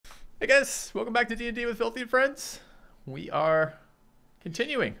Hey guys, welcome back to D&D with Filthy and Friends. We are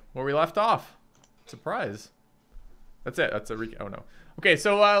continuing where we left off. Surprise. That's it. That's a oh no. Okay,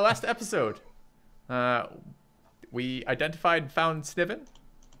 so last episode, we identified and found Sniven,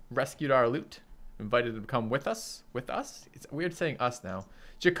 rescued our loot, invited him to come with us. It's weird saying us now.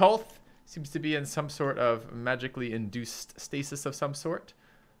 Chakolth seems to be in some sort of magically induced stasis of some sort,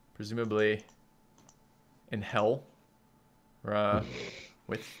 presumably in hell.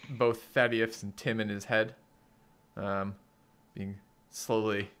 With both Thaddeus and Tim in his head, being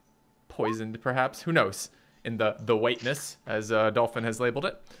slowly poisoned, perhaps. Who knows? In the Whiteness, as Dolphin has labeled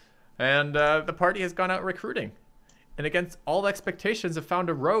it. And the party has gone out recruiting. And against all expectations, have found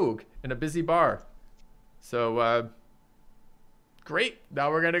a rogue in a busy bar. So, great.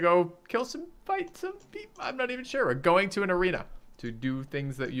 Now we're going to go fight some people. I'm not even sure. We're going to an arena to do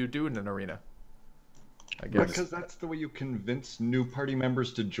things that you do in an arena. I guess. Because that's the way you convince new party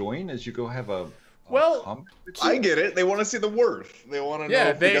members to join, as you go have a I get it. They want to see the worth. They want to know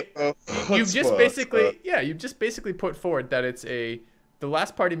if they get the you just basically put forward that it's the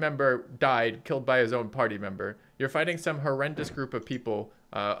last party member died, killed by his own party member. You're fighting some horrendous group of people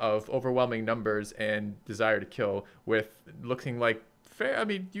of overwhelming numbers and desire to kill, with looking like fair. I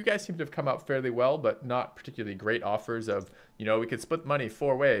mean, you guys seem to have come out fairly well, but not particularly great offers of, we could split money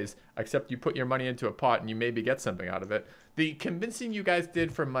 4 ways, except you put your money into a pot and you maybe get something out of it. The convincing you guys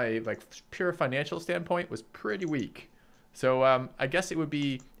did from my pure financial standpoint was pretty weak. So I guess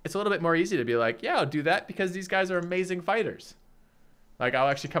it's a little bit more easy to be like, yeah, I'll do that because these guys are amazing fighters. I'll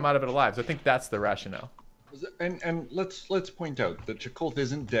actually come out of it alive. So I think that's the rationale. And let's point out that Chakolth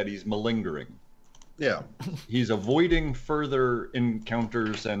isn't dead, he's malingering. Yeah. He's avoiding further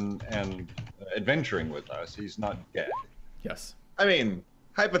encounters and adventuring with us. He's not dead. Yes. I mean,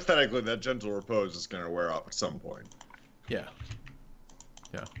 hypothetically, that gentle repose is going to wear off at some point. Yeah.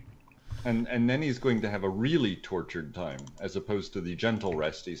 Yeah. And then he's going to have a really tortured time, as opposed to the gentle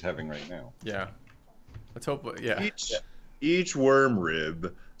rest he's having right now. Yeah. Let's hope. Yeah. Each worm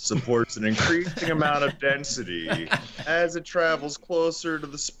rib supports an increasing amount of density as it travels closer to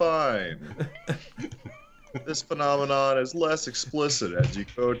the spine. This phenomenon is less explicit as you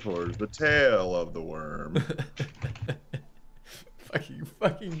go towards the tail of the worm.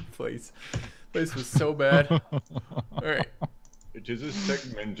 fucking place was so bad. All right. It is a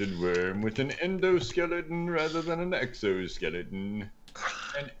segmented worm with an endoskeleton rather than an exoskeleton,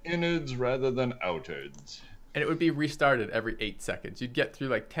 and innards rather than outards. And it would be restarted every 8 seconds. You'd get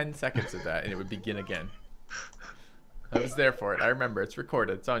through 10 seconds of that, and it would begin again. I was there for it. I remember. It's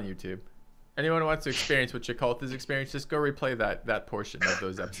recorded. It's on YouTube. Anyone who wants to experience what Chakolth has experienced, just go replay that portion of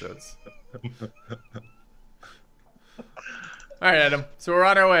those episodes. All right, Adam. So we're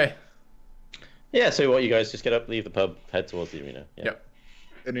on our way. Yeah, so what, you guys just get up, leave the pub, head towards the arena. Yeah.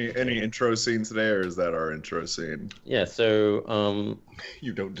 Yep. Any intro scene today, or is that our intro scene? Yeah, so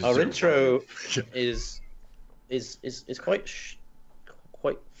you don't deserve our intro is quite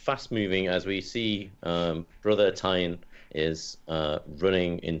fast moving, as we see Brother Tyne is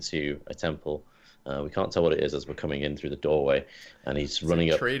running into a temple. We can't tell what it is as we're coming in through the doorway, and he's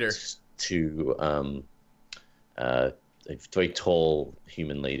running up to a very tall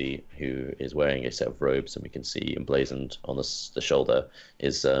human lady who is wearing a set of robes, and we can see emblazoned on the shoulder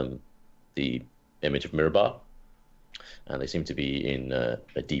is the image of Mirabar. And they seem to be in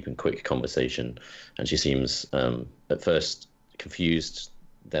a deep and quick conversation, and she seems at first confused,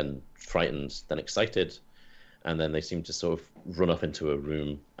 then frightened, then excited, and then they seem to sort of run up into a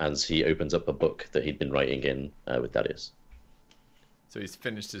room as he opens up a book that he'd been writing in with Thaddeus. So he's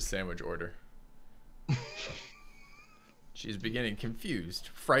finished his sandwich order. She's beginning confused,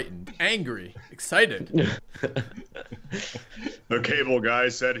 frightened, angry, excited. The cable guy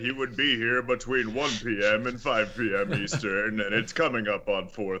said he would be here between 1 p.m. and 5 p.m. Eastern, and it's coming up on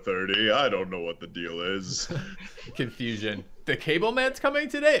 4:30. I don't know what the deal is. Confusion. The cable man's coming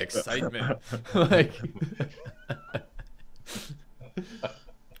today? Excitement. All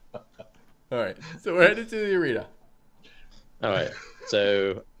right, so we're headed to the arena. All right,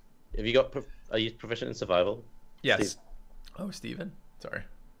 so are you proficient in survival? Yes. Steve? Oh, Steven. Sorry.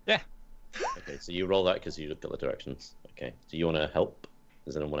 Yeah. Okay, so you roll that because you looked at the directions. Okay, do you want to help?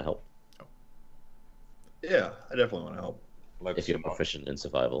 Does anyone want to help? Yeah, I definitely want to help. If you're proficient in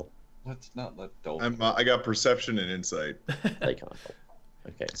survival. Let's not let Dolphin. I got perception and insight. They can't help.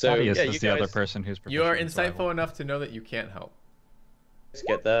 Okay, so Thaddeus yeah, is the other person who's proficient You are in insightful survival. enough to know that you can't help. Let's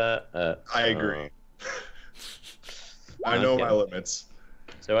get there. I agree. I know my limits.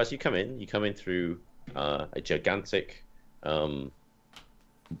 So as you come in through a gigantic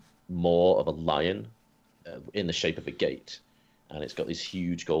maw of a lion in the shape of a gate. and it's got these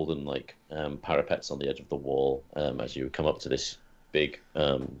huge golden like parapets on the edge of the wall as you come up to this big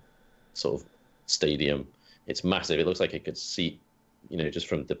sort of stadium. It's massive. It looks like it could seat, just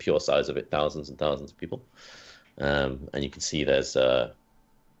from the pure size of it, thousands and thousands of people. And you can see there's a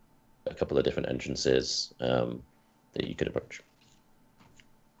couple of different entrances that you could approach.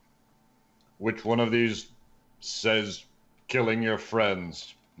 Which one of these says killing your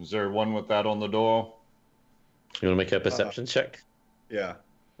friends? Is there one with that on the door? You want to make a perception check? Yeah.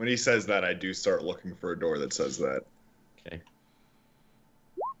 When he says that, I do start looking for a door that says that. Okay.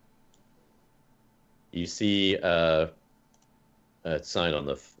 You see a sign on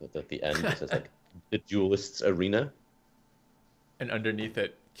at the end that says like the Duelist's Arena. And underneath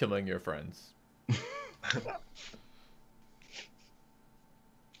it, killing your friends.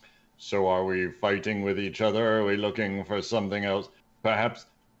 So are we fighting with each other? Are we looking for something else? Perhaps,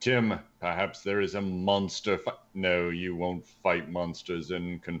 Tim, perhaps there is a monster No, you won't fight monsters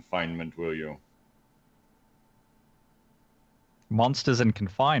in confinement, will you? Monsters in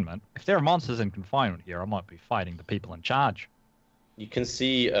confinement? If there are monsters in confinement here, I might be fighting the people in charge. You can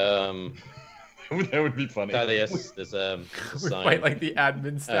see That would be funny. Thaddeus, there's a We sign. fight like the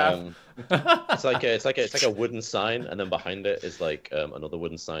admin staff. It's like a wooden sign, and then behind it is like another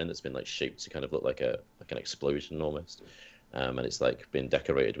wooden sign that's been like shaped to kind of look like an explosion almost, and it's like been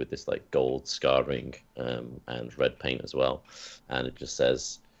decorated with this like gold scarring and red paint as well, and it just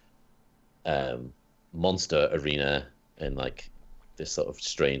says Monster Arena in like this sort of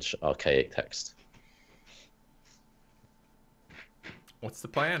strange archaic text. What's the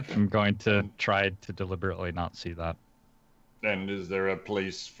plan? I'm going to try to deliberately not see that. And is there a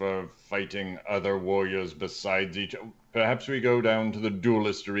place for fighting other warriors besides each other? Perhaps we go down to the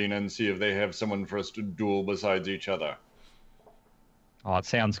duelist arena and see if they have someone for us to duel besides each other. Oh, it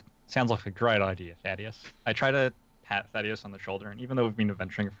sounds like a great idea, Thaddeus. I try to pat Thaddeus on the shoulder, and even though we've been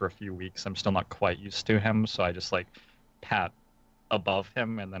adventuring for a few weeks, I'm still not quite used to him, so I just like pat above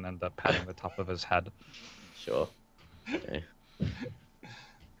him and then end up patting the top of his head. Sure. Okay.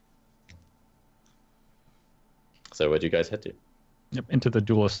 So where do you guys head to? Yep, into the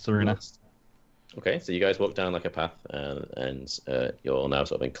duelist arena. Okay, so you guys walk down like a path, and you're now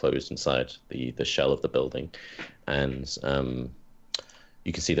sort of enclosed inside the shell of the building, and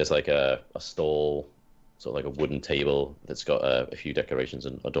you can see there's like a stall, sort of like a wooden table that's got a few decorations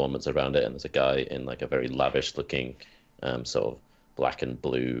and adornments around it, and there's a guy in like a very lavish-looking sort of black and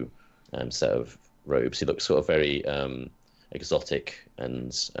blue set of robes. He looks sort of very exotic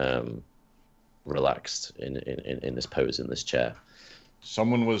and relaxed in this pose in this chair.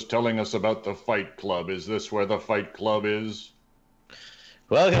 Someone was telling us about the Fight Club. Is this where the Fight Club is?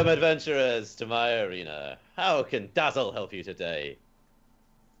 Welcome, adventurers, to my arena. How can Dazzle help you today?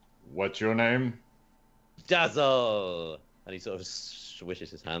 What's your name? Dazzle! And he sort of swishes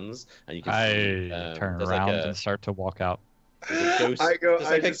his hands, and you can see... I turn there's around like and start to walk out. there's a I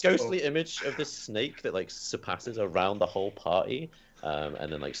like a just go. ghostly image of this snake that like surpasses around the whole party,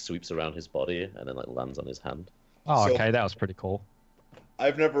 and then like sweeps around his body, and then like lands on his hand. Oh, So- okay, that was pretty cool.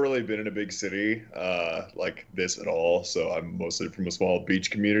 I've never really been in a big city like this at all, so I'm mostly from a small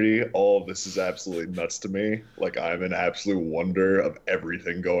beach community. All of this is absolutely nuts to me. Like, I'm in absolute wonder of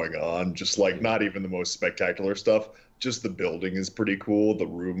everything going on. Just like not even the most spectacular stuff. Just the building is pretty cool. The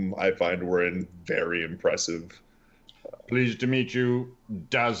room I find we're in, very impressive. Pleased to meet you,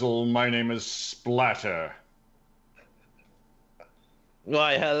 Dazzle. My name is Splatter.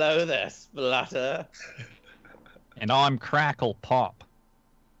 Why, hello there, Splatter. And I'm Crackle Pop.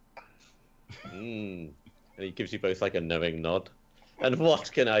 And he gives you both like a knowing nod. And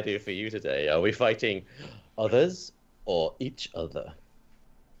what can I do for you today? Are we fighting others or each other?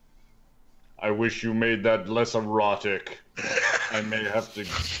 I wish you made that less erotic. I may have to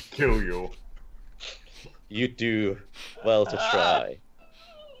kill you. You do well to try.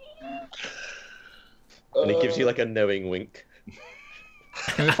 And he gives you like a knowing wink.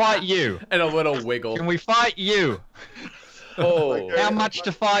 Can we fight you? And a little wiggle. Can we fight you? Oh, How much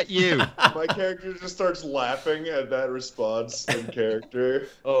to fight you? My character just starts laughing at that response in character.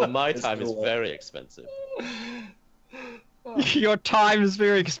 oh, my It's time is cool. very expensive. Your time is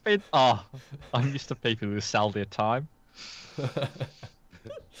very expensive. Oh, I'm used to people who sell their time.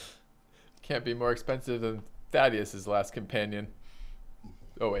 Can't be more expensive than Thaddeus' last companion.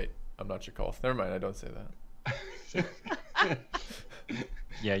 Oh wait, I'm not Chakolth. Never mind, I don't say that.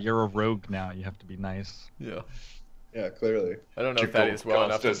 Yeah, you're a rogue now. You have to be nice. Yeah. Yeah, clearly. I don't know Thaddeus well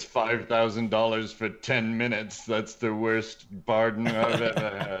enough cost to... us $5,000 for 10 minutes. That's the worst bargain I've ever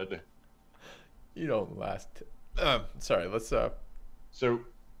had. You don't last... Sorry, let's... So,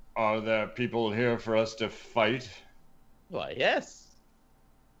 are there people here for us to fight? Why, yes.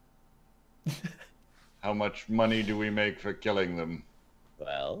 How much money do we make for killing them?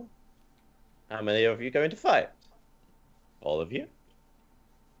 Well, how many of you going to fight? All of you?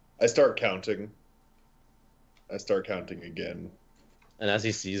 I start counting. I start counting again. And as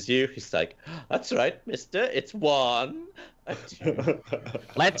he sees you, he's like, "That's right, mister. It's 1, a 2."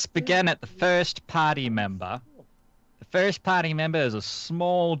 Let's begin at the first party member. The first party member is a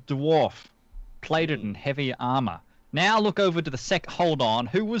small dwarf, plated in heavy armor. Now look over to the Hold on.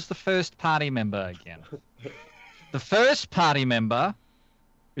 Who was the first party member again? The first party member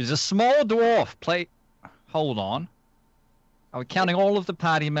is a small dwarf. Hold on. Are we counting all of the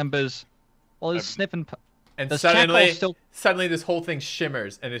party members? Well, there's sniffing. And Does suddenly, Chakolth still... suddenly this whole thing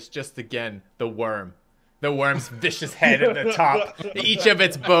shimmers, and it's just again the worm. The worm's vicious head at the top. Each of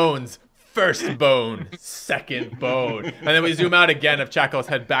its bones. First bone, second bone. And then we zoom out again of Chakolth's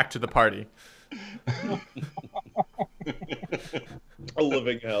head back to the party. A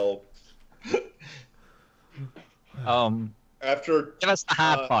living hell. After Give us the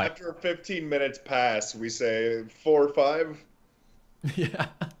hard fight. After 15 minutes pass, we say 4 or 5. Yeah.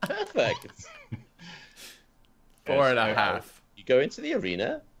 Perfect. 4.5. You go into the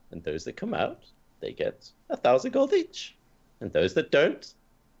arena, and those that come out, they get 1,000 gold each. And those that don't,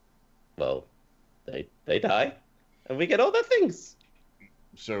 well, they die. And we get all their things.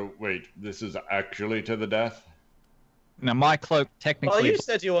 So, wait, this is actually to the death? Now, my cloak technically... Well, you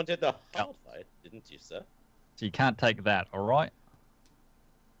said you wanted the hard fight, didn't you, sir? So you can't take that, alright?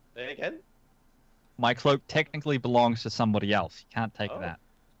 Say again? My cloak technically belongs to somebody else. You can't take that.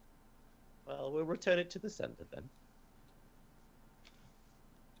 Well, we'll return it to the center then.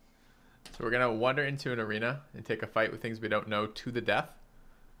 So we're gonna wander into an arena and take a fight with things we don't know to the death.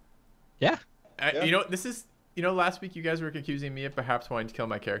 Yeah. Yeah. You know, this is... You know, last week you guys were accusing me of perhaps wanting to kill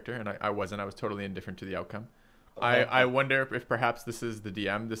my character, and I wasn't. I was totally indifferent to the outcome. I wonder if perhaps this is the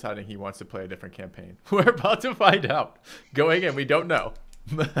DM deciding he wants to play a different campaign. We're about to find out. Going in, we don't know.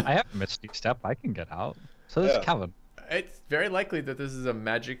 I have a Mystic Step. I can get out. So there's covered. It's very likely that this is a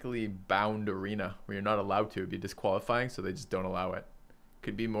magically bound arena where you're not allowed to. It'd be disqualifying, so they just don't allow it.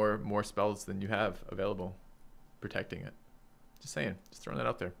 Could be more spells than you have available protecting it. Just saying. Just throwing that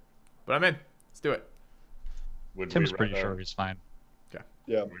out there. But I'm in. Let's do it. Would Tim's we pretty rather- sure he's fine.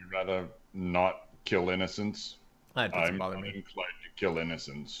 Yeah. Would we rather not kill innocents? That doesn't I'm bother not me. inclined to kill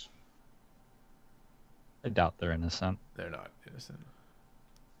innocents. I doubt they're innocent. They're not innocent.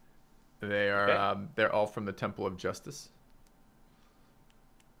 They are. Okay. They're all from the Temple of Justice,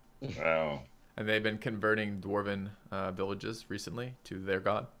 Well, and they've been converting dwarven villages recently to their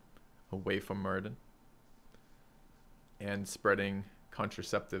god, away from Muradin, and spreading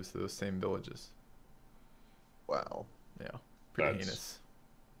contraceptives to those same villages. Wow. Yeah, pretty That's- heinous.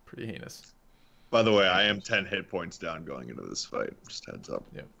 Pretty heinous. By the way, I am 10 hit points down going into this fight. Just heads up.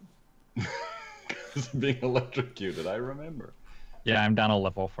 Yep. being electrocuted, I remember. Yeah, I'm down a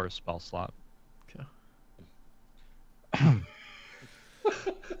level for a spell slot. Okay.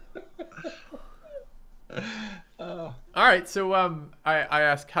 All right. So I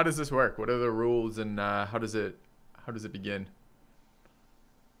ask, how does this work? What are the rules, and how does it begin?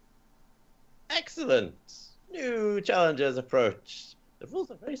 Excellent! New challengers approach. The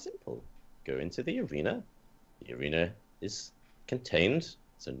rules are very simple. Go into the arena. The arena is contained,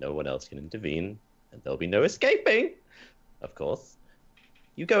 so no one else can intervene, and there'll be no escaping, of course.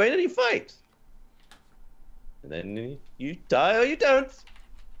 You go in and you fight. And then you die or you don't.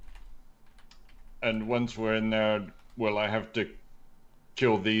 And once we're in there, will I have to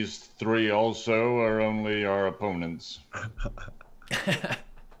kill these 3 also, or only our opponents?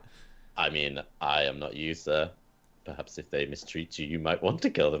 I mean, I am not you, sir. Perhaps if they mistreat you, you might want to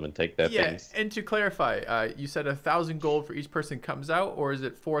kill them and take their things. And to clarify, you said 1,000 gold for each person comes out, or is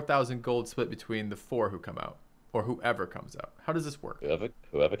it 4,000 gold split between the 4 who come out, or whoever comes out? How does this work?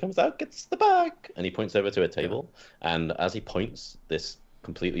 Whoever comes out gets the bag. And he points over to a table, and as he points, this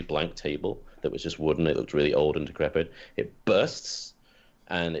completely blank table that was just wooden, it looked really old and decrepit, it bursts,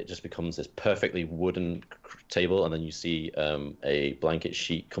 and it just becomes this perfectly wooden table, and then you see a blanket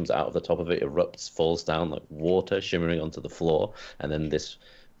sheet comes out of the top of it, erupts, falls down like water shimmering onto the floor, and then this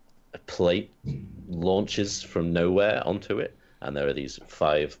plate launches from nowhere onto it, and there are these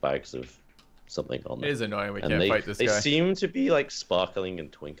 5 bags of something on It them. is annoying. We And can't fight this they guy. seem to be like sparkling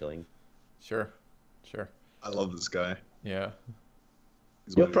and twinkling. Sure. I love this guy. Yeah.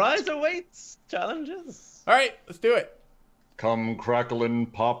 He's Your my- prize awaits, challengers. All right, let's do it. Come crackle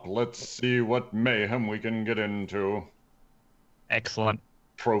and pop, let's see what mayhem we can get into. Excellent.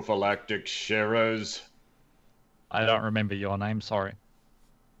 Prophylactic sharers. I don't remember your name, sorry.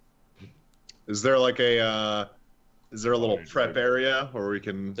 Is there like a Is there a little prep area where we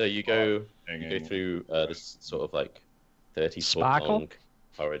can? So you go through this sort of like 30-foot long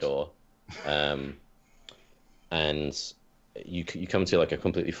corridor, and you come to like a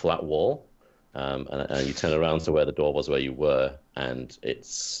completely flat wall, and you turn around to where the door was where you were, and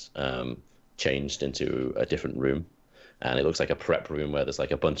it's changed into a different room, and it looks like a prep room where there's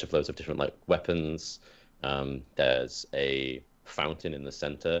like a bunch of loads of different like weapons. There's a fountain in the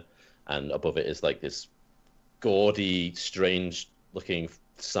center, and above it is like this gaudy, strange-looking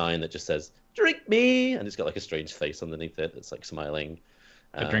sign that just says "Drink me," and it's got like a strange face underneath it that's like smiling.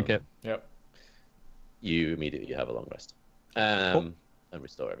 Drink it. Yep. You immediately have a long rest, and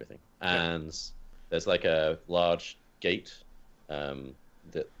restore everything. And there's like a large gate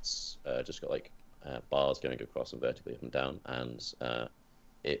that's just got like bars going across and vertically up and down, and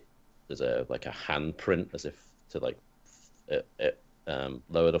there's a handprint as if to like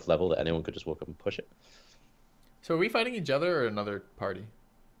low enough level that anyone could just walk up and push it. So are we fighting each other or another party?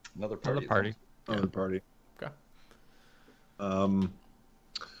 Another party. Another party. Okay.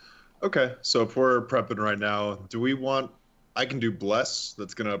 Okay, so if we're prepping right now, do we want? I can do bless.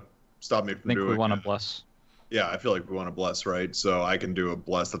 That's gonna stop me from doing. I think we want to bless. Yeah, I feel like we want to bless, right? So I can do a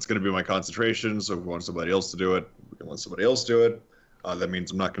bless. That's gonna be my concentration. So if we want somebody else to do it, we can let somebody else do it. That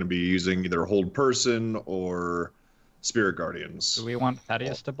means I'm not going to be using either hold person or spirit guardians. Do we want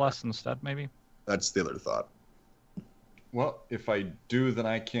Thaddeus to bless instead, maybe? That's the other thought. Well, if I do, then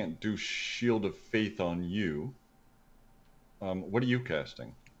I can't do Shield of Faith on you. What are you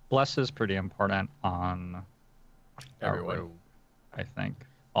casting? Bless is pretty important on Everyone. I think.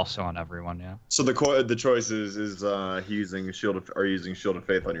 Also on everyone, yeah. So the choice is using Shield of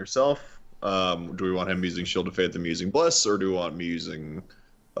Faith on yourself. Do we want him using Shield of Faith and me using Bless, or do we want me using,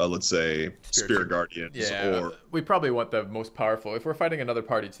 let's say, Spirit Guardians? Yeah, or... we probably want the most powerful. If we're fighting another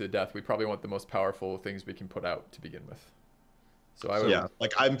party to the death, we probably want the most powerful things we can put out to begin with. So I would... Yeah,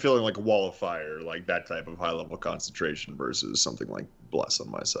 like I'm feeling like a Wall of Fire, like that type of high-level concentration versus something like Bless on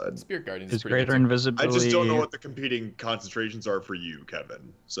my side. Spirit Guardians Is greater invisibility... I just don't know what the competing concentrations are for you,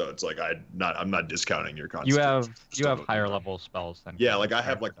 Kevin. So it's like I'm not discounting your concentration. You have higher level spells than... Yeah, like I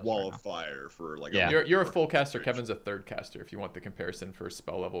have like Wall of Fire for like... Yeah. You're a full caster. Kevin's a third caster. If you want the comparison for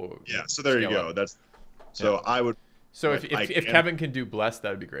spell level. Yeah, so there you go. Up. That's so yeah. I would... So if Kevin can do Bless, that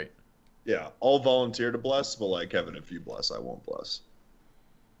would be great. Yeah, I'll volunteer to Bless, but like Kevin, if you Bless, I won't Bless.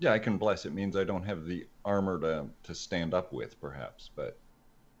 Yeah, I can Bless. It means I don't have the armor to stand up with, perhaps, but...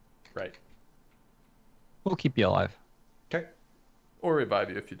 Right. We'll keep you alive. Okay. Or revive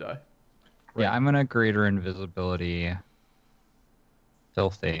you if you die. Right. Yeah, I'm gonna greater invisibility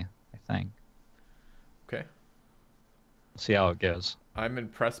Filthy, I think. Okay. See how it goes. I'm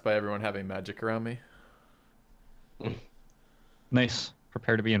impressed by everyone having magic around me. Nice.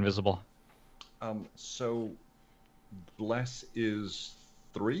 Prepare to be invisible. So Bless is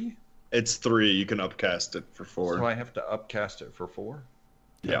 3? It's 3. You can upcast it for 4. So I have to upcast it for 4?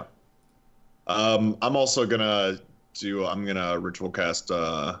 Yeah. I'm also gonna ritual cast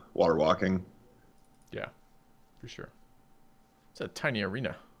water walking. Yeah, for sure. It's a tiny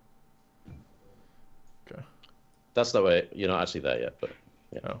arena. Okay. That's the way. You're not actually there yet, but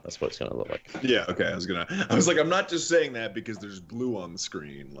yeah, Oh. that's what it's gonna look like. Yeah. Okay. I was like, I'm not just saying that because there's blue on the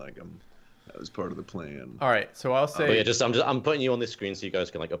screen. Like that was part of the plan. All right, so I'll say. But yeah, I'm putting you on this screen so you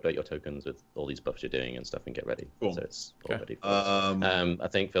guys can like update your tokens with all these buffs you're doing and stuff and get ready. Cool. So it's Okay. all ready. For us. I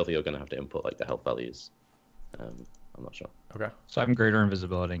think Filthy, you're gonna have to input like the health values. I'm not sure. Okay. So I'm greater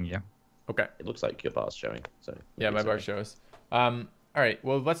invisibility, yeah. Okay. It looks like your bar's showing. So Yeah, my bar shows. All right.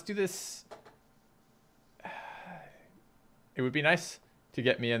 Well, let's do this. It would be nice to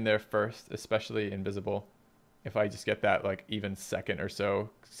get me in there first, especially invisible. If I just get that like even second or so,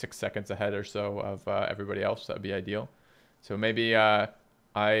 6 seconds ahead or so of everybody else, that'd be ideal. So maybe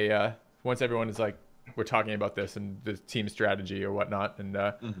once everyone is like, we're talking about this and the team strategy or whatnot, and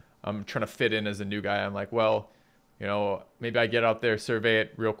I'm trying to fit in as a new guy. I'm like, well, you know, maybe I get out there, survey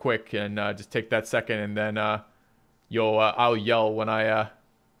it real quick, and just take that second, and then I'll yell when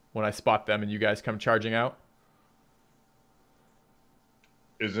I spot them, and you guys come charging out.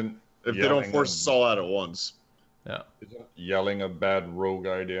 If they don't force us all out at once. Yeah. Isn't yelling a bad rogue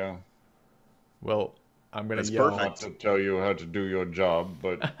idea? Well, I'm gonna That's yell. perfect. Not to tell you how to do your job,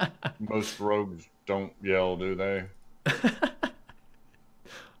 but most rogues don't yell, do they?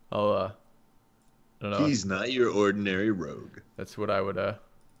 I'll I don't know. He's not your ordinary rogue. That's what I would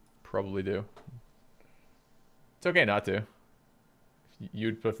probably do. It's okay not to. If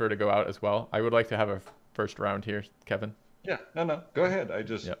you'd prefer to go out as well. I would like to have a first round here, Kevin. Yeah, no. Go ahead. I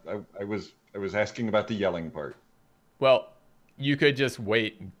was asking about the yelling part. Well, you could just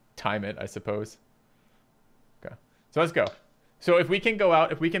wait and time it, I suppose. Okay. So let's go. So if we can go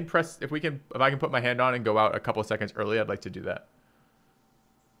out, if I can put my hand on and go out a couple of seconds early, I'd like to do that.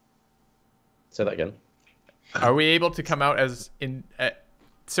 Say that again. Are we able to come out as in?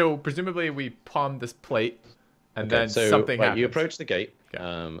 So presumably we palm this plate, and then something happens. You approach the gate, Okay.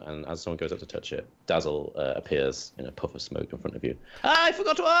 and as someone goes up to touch it, Dazzle appears in a puff of smoke in front of you. I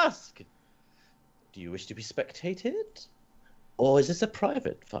forgot to ask. Do you wish to be spectated, or is this a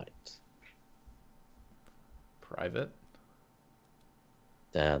private fight? Private.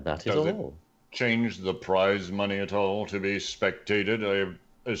 That is Does it all. change the prize money at all to be spectated? I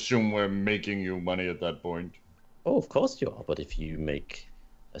assume we're making you money at that point. Oh, of course you are. But if you make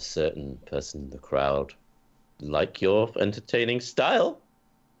a certain person in the crowd like your entertaining style,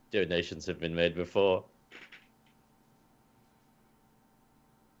 donations have been made before.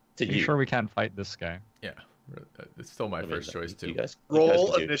 Are you sure we can't fight this guy? Yeah, it's still my first choice too.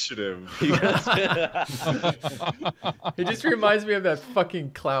 Roll initiative. He just reminds me of that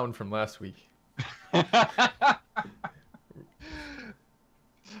fucking clown from last week. All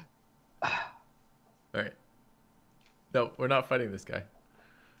right. No, we're not fighting this guy.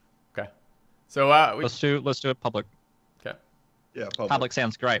 Okay. So let's do it public. Okay. Yeah, Public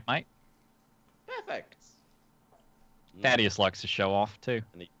sounds great, mate. Perfect. Thaddeus likes to show off too.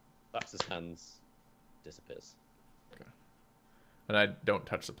 And he claps his hands, disappears. Okay. And I don't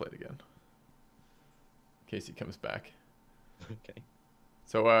touch the plate again. In case he comes back. Okay.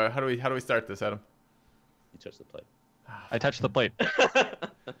 So how do we start this, Adam? You touch the plate. I touch the plate.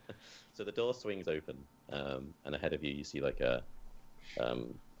 So the door swings open, and ahead of you, you see like a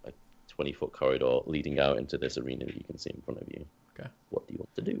 20-foot corridor leading out into this arena that you can see in front of you. Okay. What do you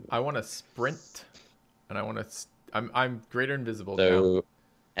want to do? I want to sprint, and I want to. I'm greater invisible now. So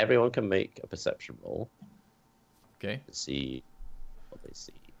everyone can make a perception roll Okay. to see what they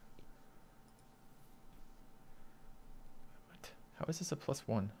see. What? How is this a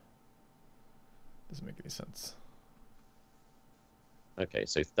 +1? Doesn't make any sense. Okay,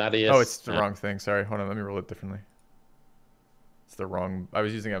 so Thaddeus. Oh, it's the wrong thing. Sorry. Hold on. Let me roll it differently. It's the wrong. I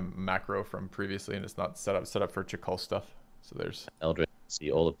was using a macro from previously, and it's not set up for Chakolth stuff. So there's. Eldrin,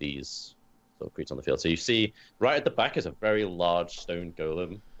 see all of these sort of creatures on the field. So you see right at the back is a very large stone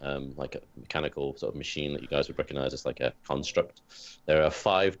golem, like a mechanical sort of machine that you guys would recognize as like a construct. There are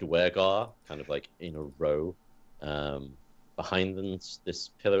 5 Dwergar kind of like in a row. Behind them,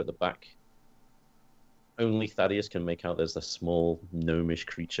 this pillar at the back. Only Thaddeus can make out there's a small gnomish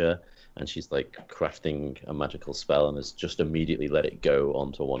creature, and she's like crafting a magical spell and has just immediately let it go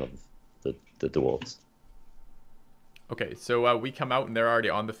onto one of the dwarves. Okay, so we come out and they're already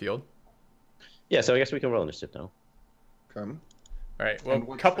on the field. Yeah, so I guess we can roll initiative now. Come. All right. Well, And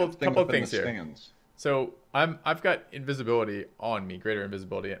what's couple that thing up in things the here. stands? So I've got invisibility on me, greater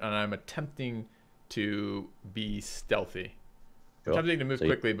invisibility, and I'm attempting to be stealthy. Sure. Attempting to move So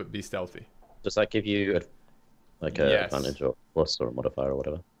quickly but be stealthy. Does that give you a Yes. advantage or plus or a modifier or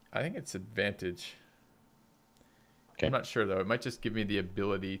whatever? I think it's advantage. Okay. I'm not sure though. It might just give me the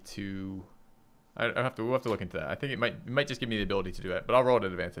ability to. We'll have to look into that. I think it might just give me the ability to do that, but I'll roll it at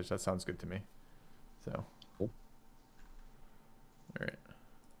advantage. That sounds good to me. So. Cool. All right.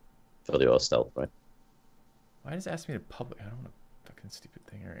 For your stealth, right? Why does it ask me to public? I don't want a fucking stupid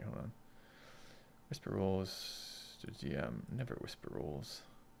thing. All right, hold on. Whisper rolls. GM never whisper rolls.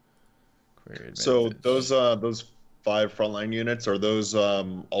 Query So advantage. those 5 frontline units, are those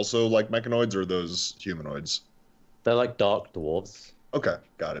also like mechanoids, or are those humanoids? They're like dark dwarves. Okay,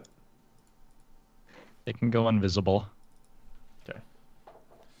 got it. They can go invisible. Okay.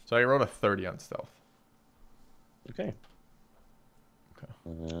 So I rolled a 30 on stealth. Okay. Okay.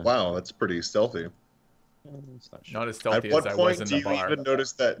 Wow, that's pretty stealthy. It's not Not as At stealthy what as I was point in do the you bar. even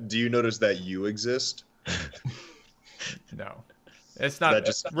notice that? Do you notice that you exist? No. It's not. That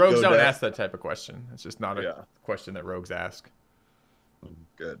just Rogues go don't down? ask that type of question. It's just not a Yeah. question that rogues ask.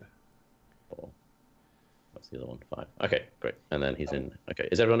 Good. What's the other one? 5. Okay, great. And then he's in. Okay,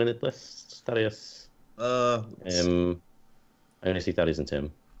 is everyone in the list? Thaddeus. Let's see. I only see Thaddeus and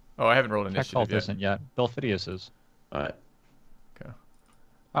Tim. Oh, I haven't rolled initiative Chakolth yet. isn't yet. Dolphidius is. All right. Okay.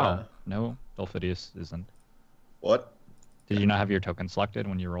 Oh, no. Dolphidius isn't. What? Did you not have your token selected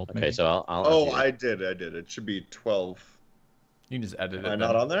when you rolled? Okay, maybe? so I'll Oh, add you. I did. It should be 12. You can just edit Am it. I then.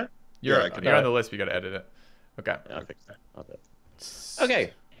 not on there? You're, Yeah, I can you're on edit. the list. But you got to edit it. Okay. Yeah, I'll fix that. I'll do it.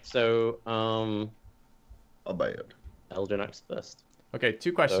 Okay, so I'll buy it. Eldrin acts first. Okay.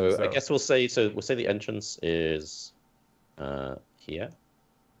 2 questions. So I though. guess we'll say the entrance is here.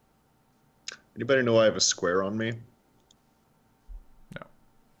 Anybody know I have a square on me? No.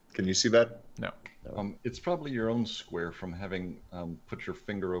 Can you see that? No. It's probably your own square from having put your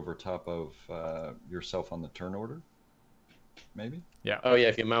finger over top of yourself on the turn order. maybe. Yeah. Oh yeah,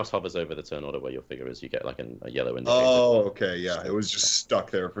 if your mouse hovers over the turn order where your figure is, you get like a yellow indicator. Oh, okay, yeah. It was just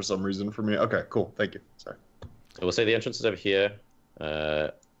stuck there for some reason for me. Okay, cool. Thank you. Sorry. So we'll say the entrance is over here.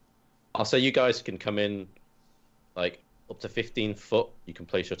 I'll say you guys can come in like up to 15 foot. You can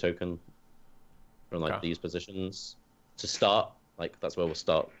place your token from like these positions to start. Like that's where we'll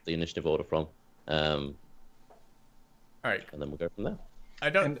start the initiative order from. All right, and then we'll go from there. You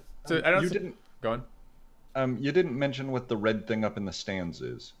didn't go on. You didn't mention what the red thing up in the stands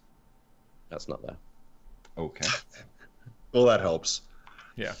is. That's not there. Okay. Well, that helps.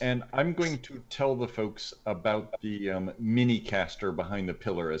 Yeah. And I'm going to tell the folks about the mini caster behind the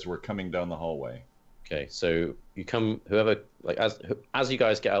pillar as we're coming down the hallway. Okay, so you come, whoever, like, as you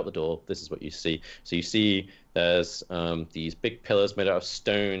guys get out the door, this is what you see. So you see there's these big pillars made out of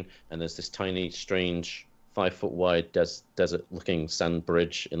stone, and there's this tiny, strange, 5 foot wide desert-looking sand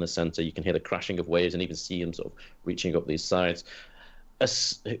bridge in the center. You can hear the crashing of waves and even see them sort of reaching up these sides.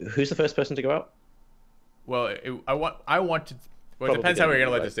 Who's the first person to go out? Well, I want to. Well, it depends how we're going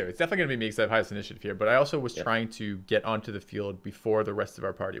to let this do. It's definitely going to be me because I have highest initiative here, but I also was trying to get onto the field before the rest of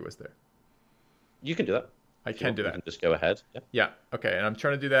our party was there. You can do that. I can do that. You can just go ahead. Yeah. Okay. And I'm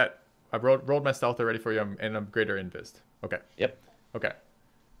trying to do that. I've rolled my stealth already for you, and I'm greater invis. Okay. Yep. Okay.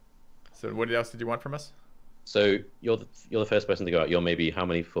 So what else did you want from us? So you're the first person to go out. You're maybe how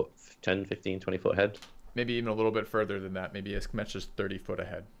many foot? 10, 15, 20 foot ahead? Maybe even a little bit further than that. Maybe as much as 30 foot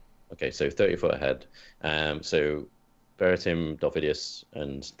ahead. Okay, so 30 foot ahead. So Bereatim, Dolphidius,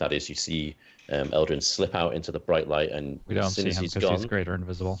 and Thaddeus, you see Eldrin slip out into the bright light, and We don't as soon see as him he's because gone, he's greater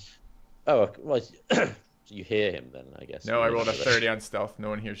invisible. Oh, well, you hear him then, I guess. No, I rolled a 30 on stealth. No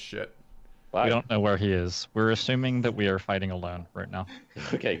one hears shit. Wow. We don't know where he is. We're assuming that we are fighting alone right now.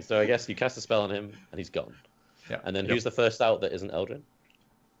 Okay, so I guess you cast a spell on him, and he's gone. Yeah. And then who's the first out that isn't Eldrin?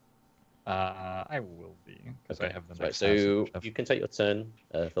 I will be, because I have the Right, next so passage. you can take your turn,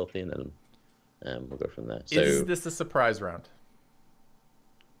 Filthy, and then we'll go from there. So Is this a surprise round?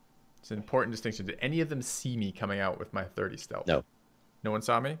 It's an important distinction. Did any of them see me coming out with my 30 stealth? No. No one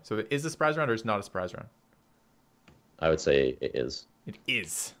saw me? So it is a surprise round or is not a surprise round? I would say it is. It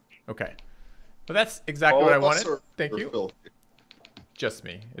is. Okay. Well, that's exactly what I wanted. Thank you. Filthy. Just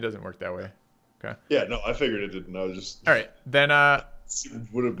me. It doesn't work that way. Okay. Yeah, no, I figured it didn't. I was just. All right. Then,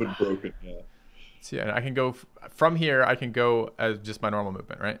 Would have been broken, yeah. so yeah, I can go from here. I can go as just my normal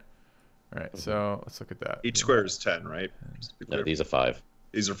movement, right? All right. So let's look at that. Each square is 10, right? Just to be No, clear. these are 5.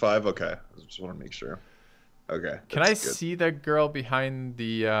 These are 5? Okay. I just want to make sure. Okay. Can I that's good. see the girl behind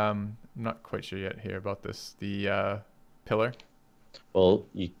the? I'm not quite sure yet here about this. The pillar. Well,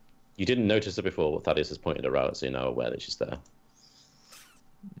 you didn't notice her before, but Thaddeus has pointed her out, so you're now aware that she's there.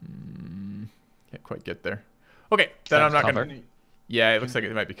 Can't quite get there. Okay, then I'm not Cover? gonna. Yeah, it looks like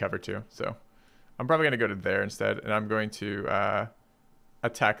it might be covered too. So I'm probably gonna go to there instead, and I'm going to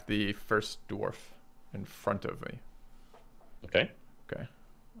attack the first dwarf in front of me. Okay. Okay.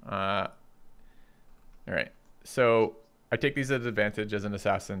 All right. So I take these as advantage as an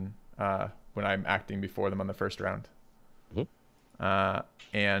assassin when I'm acting before them on the first round. Mhm.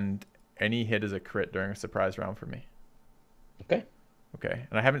 And any hit is a crit during a surprise round for me. Okay. Okay.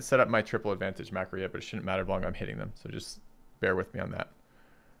 And I haven't set up my triple advantage macro yet, but it shouldn't matter how long I'm hitting them. So just bear with me on that.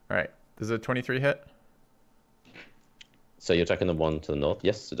 All right. Does a 23 hit? So you're attacking the one to the north?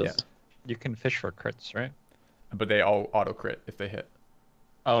 Yes, it does. Yeah. You can fish for crits, right? But they all auto crit if they hit.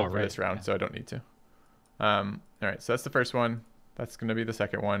 Oh, For right. this round, so I don't need to. All right. So that's the first one. That's going to be the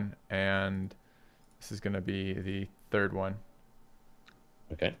second one. And this is going to be the third one.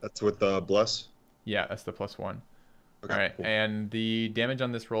 Okay. That's with the bless? Yeah, that's the +1. Okay. All right, cool. and the damage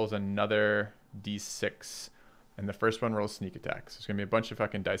on this roll is another d6, and the first one rolls sneak attack. So it's gonna be a bunch of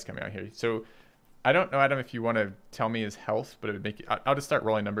fucking dice coming out here. So I don't know, Adam, if you want to tell me his health, but it would make you, I'll just start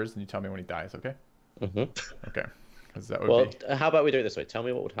rolling numbers, and you tell me when he dies, okay? Mm-hmm. Okay, because that would Well, be. how about we do it this way? Tell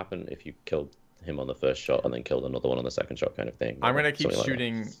me what would happen if you killed him on the first shot and then killed another one on the second shot, kind of thing. I'm gonna keep Something like that.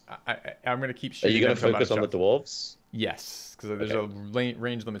 shooting. I'm gonna keep Are shooting. you going them to till I'm focus out on of the shots. dwarves? Yes, because there's Okay. a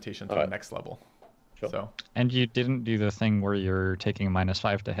range limitation to the Alright. next level. Sure. So And you didn't do the thing where you're taking a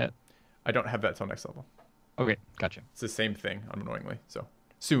 -5 to hit. I don't have that till next level. Okay, gotcha. It's the same thing, unknowingly. So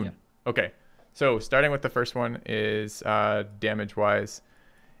soon. Yeah. Okay. So starting with the first one is damage wise,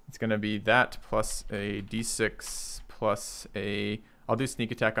 it's gonna be that plus a d6 plus a. I'll do sneak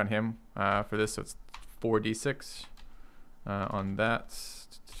attack on him for this, so it's 4d6 on that.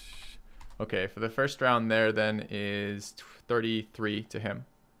 Okay, for the first round there then is 33 to him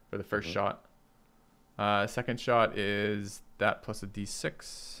for the first shot. Second shot is that plus a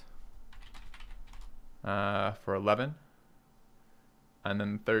d6 for 11. And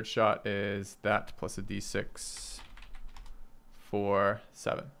then the third shot is that plus a d6 for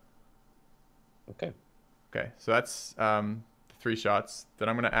 7. Okay. Okay, so that's 3 shots. Then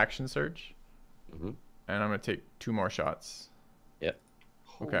I'm going to action surge. Mm-hmm. And I'm going to take 2 more shots. Yep.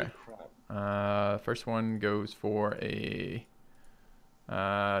 Okay. First one goes for a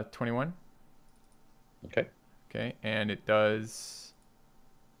 21. Okay. Okay, and it does...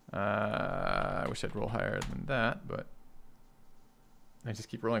 I wish I'd roll higher than that, but I just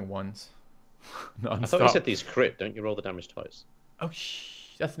keep rolling 1s. I thought you said these crit. Don't you roll the damage twice? Oh,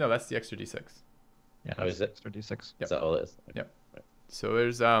 that's the extra d6. Yeah, Oh, is it? extra d6. Yep. Is that all it is? Okay. Yep. Right. So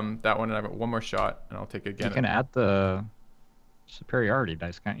there's that one, and I've got 1 more shot, and I'll take it again. You can add the superiority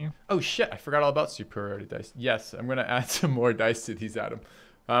dice, can't you? Oh shit! I forgot all about superiority dice. Yes, I'm gonna add some more dice to these, Adam.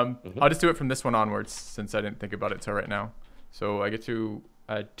 I'll just do it from this one onwards, since I didn't think about it till right now. So I get to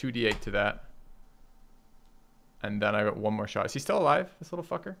add 2d8 to that, and then I got 1 more shot. Is he still alive, this little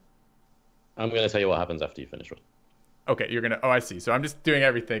fucker? I'm going to tell you what happens after you finish. Okay, you're gonna. Oh, I see. So I'm just doing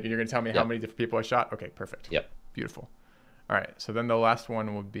everything, and you're gonna tell me how many different people I shot. Okay, perfect. Yep. Beautiful. All right. So then the last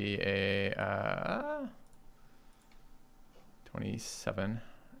one will be a 27,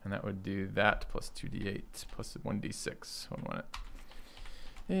 and that would do that plus 2d8 plus 1d6. 1 minute.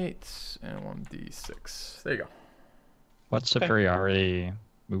 8 and 1d6. There you go. What superiority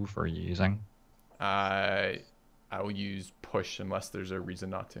move are you using? I will use push unless there's a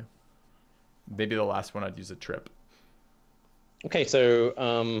reason not to. Maybe the last one I'd use a trip. Okay, so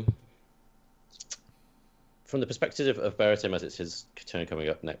from the perspective of Bereatim, as it's his turn coming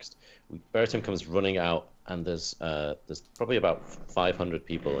up next, Bereatim comes running out, and there's probably about 500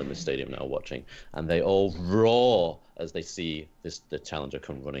 people in the stadium now watching, and they all roar as they see the challenger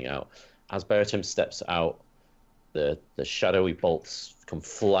come running out. As Bereatim steps out, the shadowy bolts come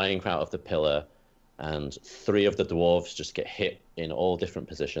flying out of the pillar, and 3 of the dwarves just get hit in all different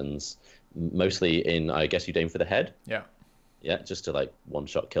positions, mostly in, I guess you'd aim for the head? Yeah. Yeah, just to like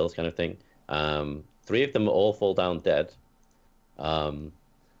one-shot kills kind of thing. 3 of them all fall down dead.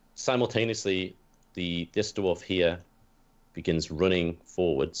 Simultaneously, this dwarf here begins running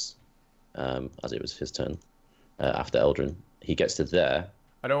forwards, as it was his turn, after Eldrin. He gets to there.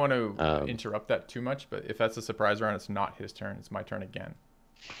 I don't want to interrupt that too much, but if that's a surprise round, it's not his turn. It's my turn again.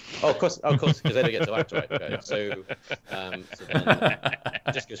 Oh, of course, because they don't get to act, right? Okay. Yeah. So then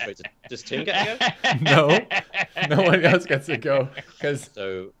just go straight to. Does Tim get to go? No, no one else gets to go.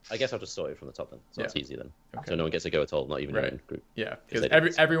 So I guess I'll just sort it from the top then. So it's easy then. Okay. So no one gets to go at all, not even in group. Yeah,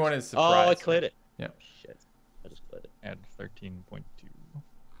 because everyone is surprised. Oh, I cleared it. Yeah. Shit, I just cleared it. Add 13.2.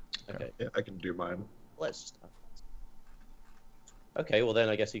 Okay. Yeah, I can do mine. Let's just. Okay, well then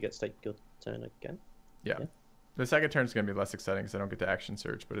I guess you get to take your turn again. Yeah. The second turn is going to be less exciting because I don't get to action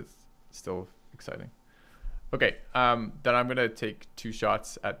surge, but it's still exciting. Okay, then I'm going to take 2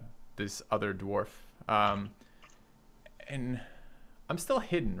 shots at this other dwarf. And I'm still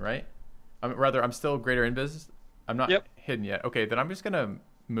hidden, right? I'm still greater invis. I'm not hidden yet. Okay, then I'm just going to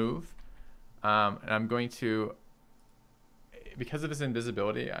move. And I'm going to, because of his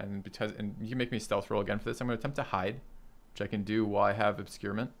invisibility, and you can make me stealth roll again for this, I'm going to attempt to hide, which I can do while I have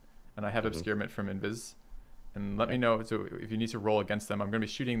obscurement. And I have obscurement from invis. And let me know, so if you need to roll against them, I'm going to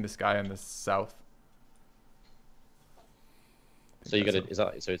be shooting this guy in the south. So you got to, so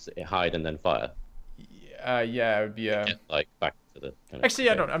it's hide and then fire? Yeah, it would be like back to the... Actually,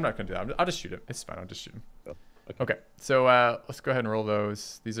 I'm not going to do that. I'll just shoot him. It's fine, I'll just shoot him. Cool. Okay, so let's go ahead and roll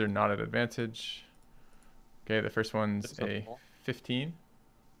those. These are not at advantage. Okay, the first one's a 15.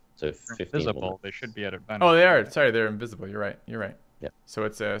 So 15. Invisible, they should be at advantage. Oh, they are. Sorry, they're invisible. You're right. Yeah. So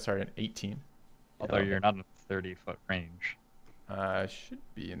it's, sorry, an 18. Although you're not in 30-foot range. Should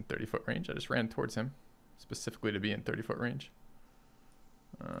be in 30-foot range. I just ran towards him, specifically to be in 30-foot range.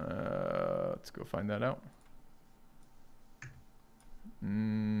 Let's go find that out.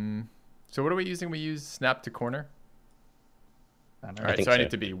 So what are we using? We use snap to corner. All right, so I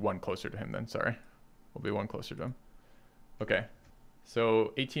need to be 1 closer to him then. Sorry, we'll be 1 closer to him. Okay,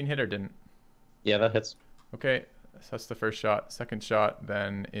 so 18 hit or didn't? Yeah, that hits. Okay. So that's the first shot. Second shot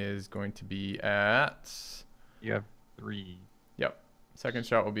then is going to be at... You have 3. Yep. Second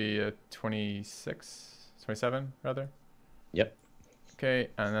shot will be a 27 rather. Yep. Okay,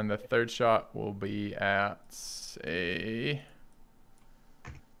 and then the third shot will be at a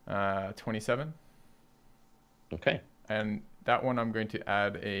 27. Okay. And that one I'm going to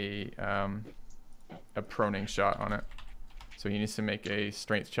add a proning shot on it. So he needs to make a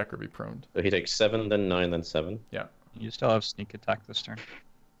strength check or be proned. So he takes 7, then 9, then 7. Yeah. You still have sneak attack this turn.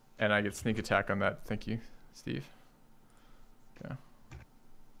 And I get sneak attack on that. Thank you, Steve. Yeah.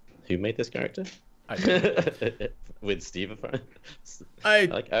 Who made this character? I did. With Steve,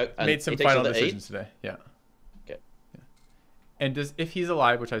 I made some final decisions today. Yeah. Okay. Yeah. And if he's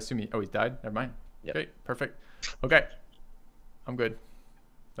alive, which I assume he's died. Never mind. Yep. Great, perfect. Okay, I'm good.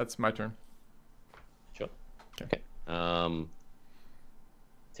 That's my turn. Sure. Okay.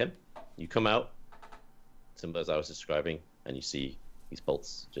 Tim, you come out, similar as I was describing, and you see these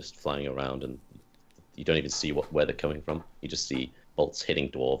bolts just flying around, and you don't even see where they're coming from. You just see bolts hitting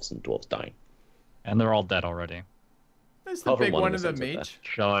dwarves and dwarves dying. And they're all dead already. There's the big one of the there. mage.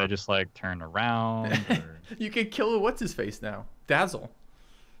 Shall I just like turn around? Or... You can kill what's his face now. Dazzle.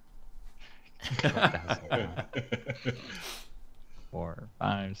 4,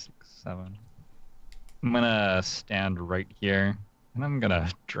 5, 6, 7. I'm gonna stand right here, and I'm gonna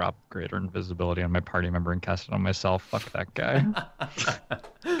drop greater invisibility on my party member and cast it on myself. Fuck that guy.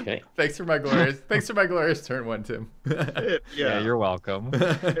 Okay. Thanks for my glorious turn one, Tim. Yeah, you're welcome.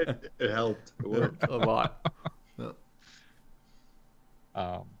 It helped. It worked. A lot.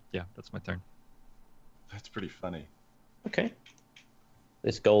 Yeah, that's my turn. That's pretty funny. Okay.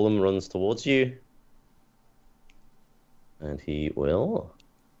 This golem runs towards you. And he will...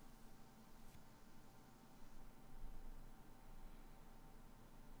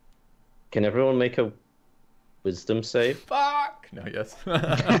 Can everyone make a wisdom save? Fuck! No, yes.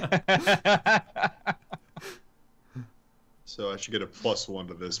 So I should get a +1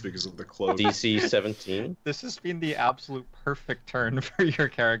 to this because of the cloak. DC 17. This has been the absolute perfect turn for your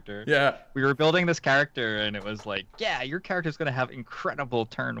character. Yeah. We were building this character, and it was like, yeah, your character's going to have incredible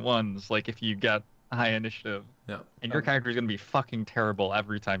turn ones, like if you get high initiative. Yeah. And your character is going to be fucking terrible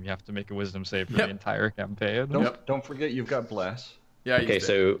every time you have to make a wisdom save for the entire campaign. Don't forget you've got bless. Yeah. Okay,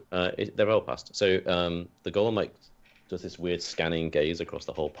 so they're all passed. So the golem like does this weird scanning gaze across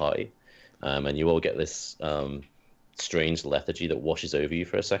the whole party, and you all get this strange lethargy that washes over you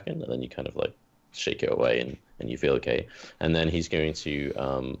for a second, and then you kind of like shake it away, and you feel okay. And then he's going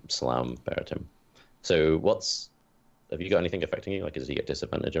to slam Bereatim. So have you got anything affecting you? Like, does he get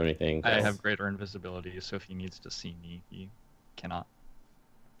disadvantage or anything? I have greater invisibility, so if he needs to see me, he cannot.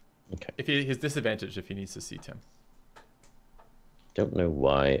 Okay. His disadvantage if he needs to see Tim. Don't know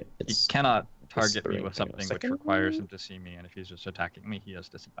why He cannot target me whispering with thing. something which requires him to see me, and if he's just attacking me, he has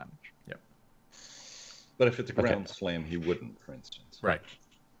disadvantage. Yep. But if it's a ground slam, he wouldn't, for instance. Right.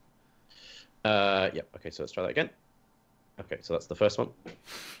 Yeah. Okay, so let's try that again. Okay, so that's the first one.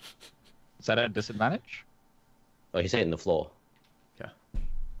 Is that at disadvantage? Oh, he's hitting the floor. Yeah.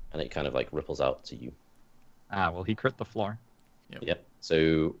 And it kind of like ripples out to you. Well, he crit the floor. Yep.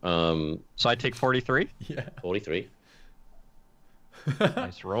 So, So I take 43? Yeah. 43.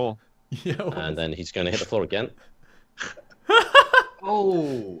 Nice roll. Yeah. And then he's going to hit the floor again.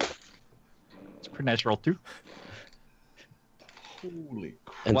 Oh! It's a pretty nice roll, too. Holy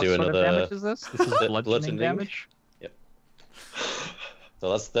crap. And What do sort another... of damage is this? This is bludgeoning damage? Yep.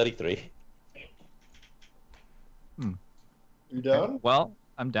 So that's 33. You down? Well,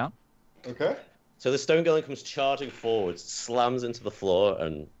 I'm down. Okay. So the stone golem comes charging forwards, slams into the floor,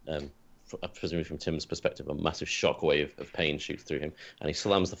 and presumably from Tim's perspective, a massive shockwave of pain shoots through him, and he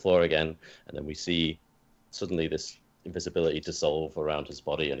slams the floor again, and then we see suddenly this invisibility dissolve around his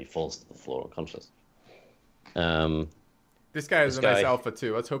body, and he falls to the floor unconscious. This guy is a nice alpha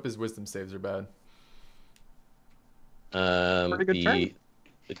too. Let's hope his wisdom saves are bad. Pretty good turn.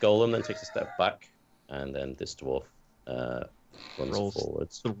 The golem then takes a step back, and then this dwarf runs Rolls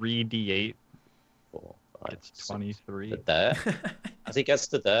forwards. 3d8. 4, 5, It's 6, 23. to there. As he gets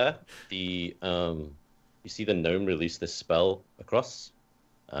to there, you see the gnome release this spell across.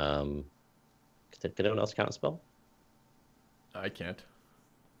 Can anyone else count a spell? I can't.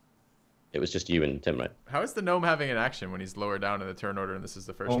 It was just you and Tim, right? How is the gnome having an action when he's lower down in the turn order and this is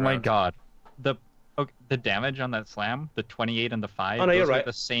the first round? Oh my god. The damage on that slam, the 28 and the 5, Oh, no, those you're are right.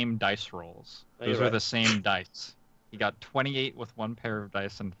 the same dice rolls. No, Those you're are right. the same dice. He got 28 with one pair of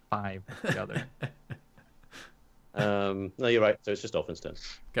dice and 5 with the other. No, you're right. So it's just Dolphin's turn.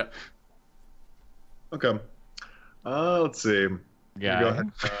 Okay. Okay. Let's see. Yeah. Go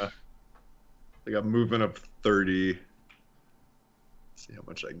ahead. I got movement of 30. See how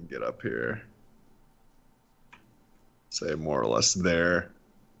much I can get up here. Say more or less there.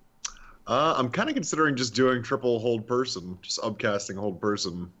 I'm kind of considering just doing triple hold person, just upcasting hold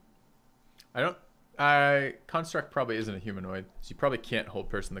person. Construct probably isn't a humanoid, so you probably can't hold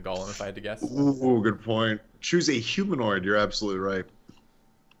person the golem if I had to guess. Ooh, good point. Choose a humanoid. You're absolutely right.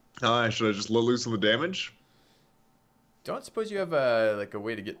 Should I just let loose on the damage? Don't suppose you have a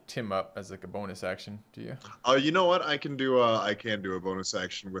way to get Tim up as like a bonus action, do you? You know what? I can do a bonus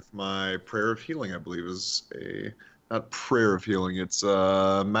action with my prayer of healing. I believe is a not prayer of healing. It's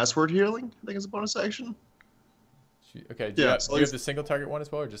mass word healing. I think it's a bonus action. Okay. Do you have the single target one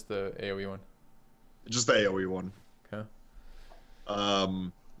as well, or just the AOE one? Just the AOE one. Okay.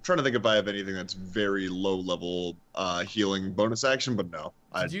 I'm trying to think if I have anything that's very low level healing bonus action, but no.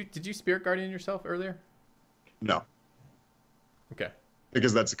 Did you Spirit Guardian yourself earlier? No. Okay.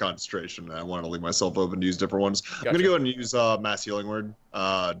 Because that's a concentration, and I want to leave myself open to use different ones. Gotcha. I'm gonna go ahead and use Mass Healing Word.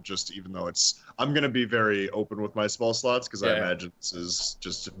 Just even though I'm gonna be very open with my spell slots because I imagine this is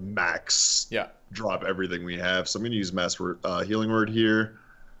just max. Yeah. Drop everything we have. So I'm gonna use Mass Healing Word here.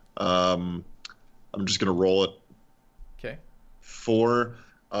 I'm just gonna roll it. Okay. 4,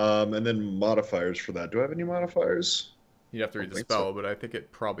 and then modifiers for that. Do I have any modifiers? You'd have to read the spell, but I think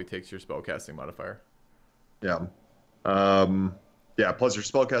it probably takes your spellcasting modifier. Yeah. Yeah, plus your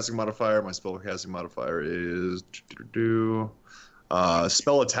spellcasting modifier. My spellcasting modifier is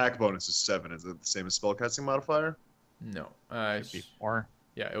spell attack bonus is 7. Is it the same as spellcasting modifier? No. Should be 4.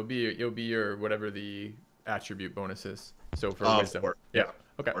 Yeah, it'll be your whatever the attribute bonus is. So for wisdom. 4. Yeah.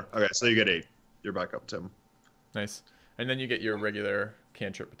 Okay. 4. Okay, so you get 8. You're back up, Tim. Nice. And then you get your regular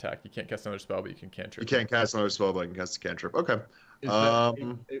cantrip attack. You can't cast another spell, but you can cantrip. You can't cast another spell, but you can cast a cantrip. Okay.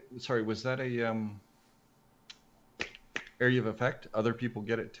 Sorry, was that a area of effect? Other people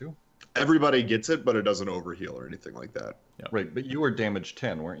get it too? Everybody gets it, but it doesn't overheal or anything like that. Yep. Right, but you were damage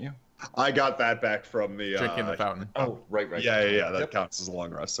 10, weren't you? I got that back from the Drinking the fountain. Oh, right. Yeah. That counts as a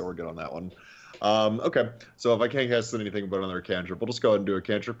long rest, so we're good on that one. Okay, so if I can't cast anything but another cantrip, we'll just go ahead and do a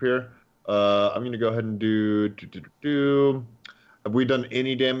cantrip here. I'm going to go ahead and do. Have we done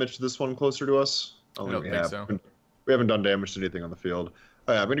any damage to this one closer to us? I don't think so. We haven't done damage to anything on the field.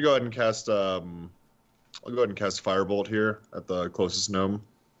 Oh, yeah, I'm going to go ahead and cast. I'll go ahead and cast Firebolt here at the closest gnome.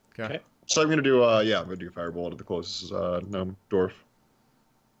 Okay. So I'm going to do. I'm going to do Firebolt at the closest gnome dwarf.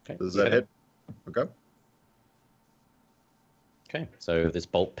 Okay. Does that hit? Okay. Okay, so this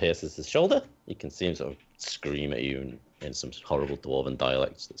bolt pierces his shoulder. You can see him sort of scream at you in some horrible dwarven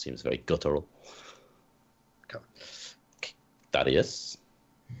dialect that seems very guttural. Okay. Thaddeus.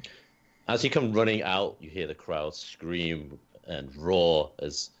 As you come running out, you hear the crowd scream and roar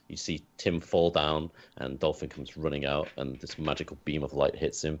as you see Tim fall down, and Dolphin comes running out, and this magical beam of light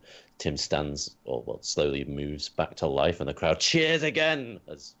hits him. Tim stands, or well, slowly moves back to life, and the crowd cheers again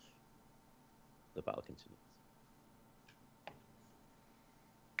as the battle continues.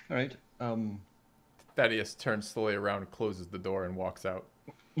 All right. Thaddeus turns slowly around, closes the door, and walks out.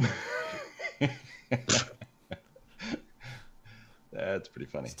 That's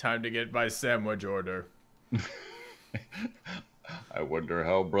pretty funny. It's time to get my sandwich order. I wonder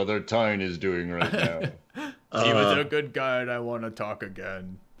how Brother Tyne is doing right now. He was a good guy, and I want to talk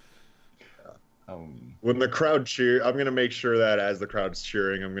again. When the crowd cheer, I'm going to make sure that as the crowd's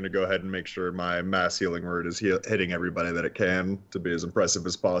cheering, I'm going to go ahead and make sure my mass healing word is hitting everybody that it can to be as impressive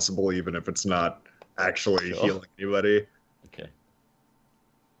as possible, even if it's not actually healing anybody. Okay.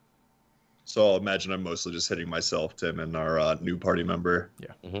 So I'll imagine I'm mostly just hitting myself, Tim, and our new party member.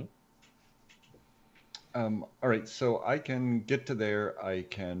 Yeah. Mm-hmm. All right, so I can get to there. I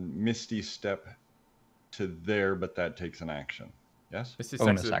can Misty Step to there, but that takes an action. Yes? Misty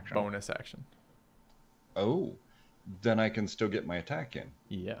Step is a bonus action. Oh, then I can still get my attack in.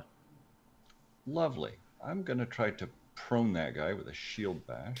 Yeah. Lovely. I'm going to try to prone that guy with a shield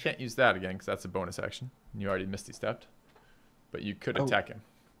bash. Can't use that again because that's a bonus action. You already Misty Stepped. But you could attack him.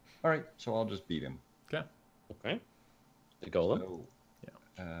 All right, so I'll just beat him. Okay. Okay. The golem. So,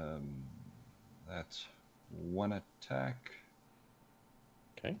 yeah. That's one attack.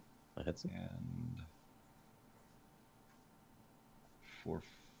 Okay. I had some. And for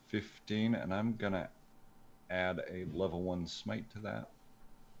 15, and I'm going to add a level 1 smite to that.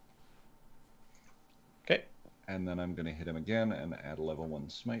 Okay. And then I'm going to hit him again and add a level 1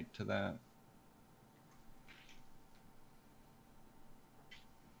 smite to that.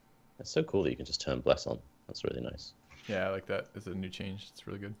 It's so cool that you can just turn Bless on. That's really nice. Yeah, I like that. It's a new change. It's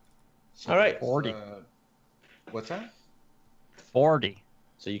really good. All right. 40. What's that? 40.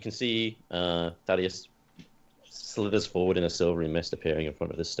 So you can see Thaddeus slithers forward in a silvery mist appearing in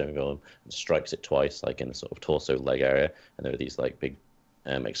front of this stone golem and strikes it twice, like in the sort of torso leg area, and there are these like big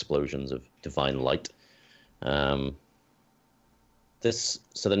explosions of divine light. So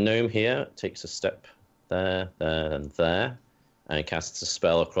the gnome here takes a step there, and there, and casts a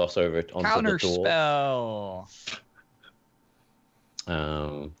spell across over it onto Counter the door. spell.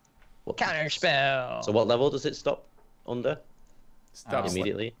 Counter spell. So what level does it stop under? Stops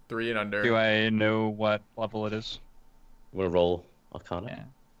immediately. Like 3 and under. Do I know what level it is? We'll roll Arcana. Yeah.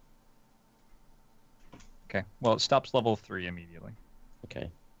 Okay. Well, it stops level 3 immediately. Okay.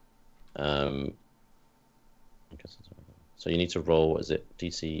 I guess that's right. So you need to roll. Is it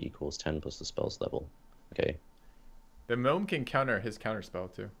DC equals 10 plus the spell's level? Okay. The gnome can counter his counter spell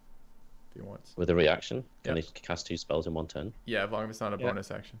too. if he wants. With a reaction, can Yep. they cast 2 spells in 1 turn? Yeah, as long as it's not a Yeah.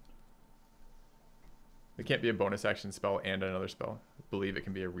 bonus action. It can't be a bonus action spell and another spell. I believe it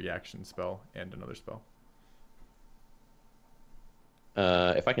can be a reaction spell and another spell.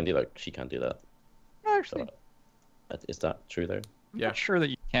 If I can do that, she can't do that. Actually, Is that true though? I'm Yeah. not sure that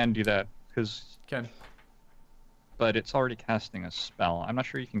you can do that because, Can. but it's already casting a spell. I'm not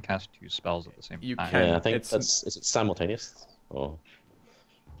sure you can cast 2 spells at the same You time. can. Yeah, I think it's- that's. Is it simultaneous? Or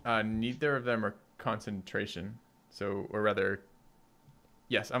Neither of them are concentration. So, or rather,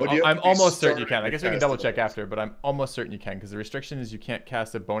 yes, I'm But you have to be almost certain you starting can. I to guess we can cast double it check all. after, but I'm almost certain you can because the restriction is you can't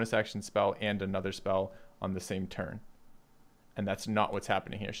cast a bonus action spell and another spell on the same turn. And that's not what's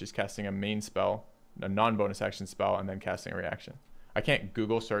happening here. She's casting a main spell, a non-bonus action spell, and then casting a reaction. I can't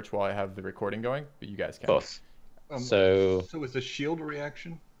Google search while I have the recording going, but you guys can. both. Um, So So is a shield a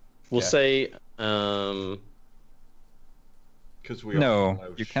reaction? we'll Yeah. say. Because we No, all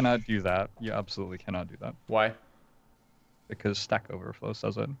know you cannot do that. You absolutely cannot do that Why? because Stack Overflow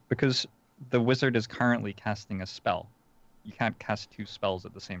says it. Because the wizard is currently casting a spell. You can't cast 2 spells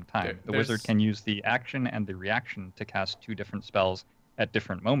at the same time. The there's- wizard can use the action and the reaction to cast 2 different spells at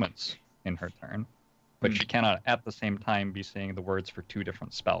different moments in her turn, but she cannot at the same time be saying the words for 2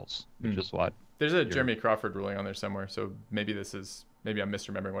 different spells, which is what. There's a Jeremy Crawford ruling on there somewhere, so maybe I'm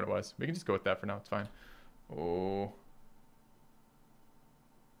misremembering what it was. We can just go with that for now. It's fine. Oh.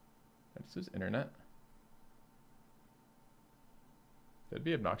 This is internet. That'd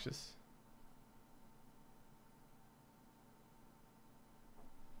be obnoxious.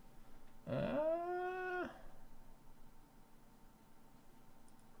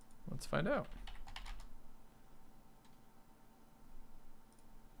 Let's find out.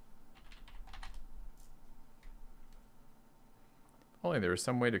 Only there was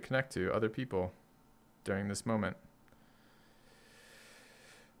some way to connect to other people during this moment.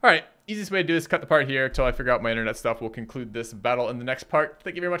 All right, easiest way to do this is cut the part here until I figure out my internet stuff. We'll conclude this battle in the next part.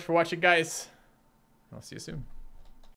 Thank you very much for watching, guys. I'll see you soon.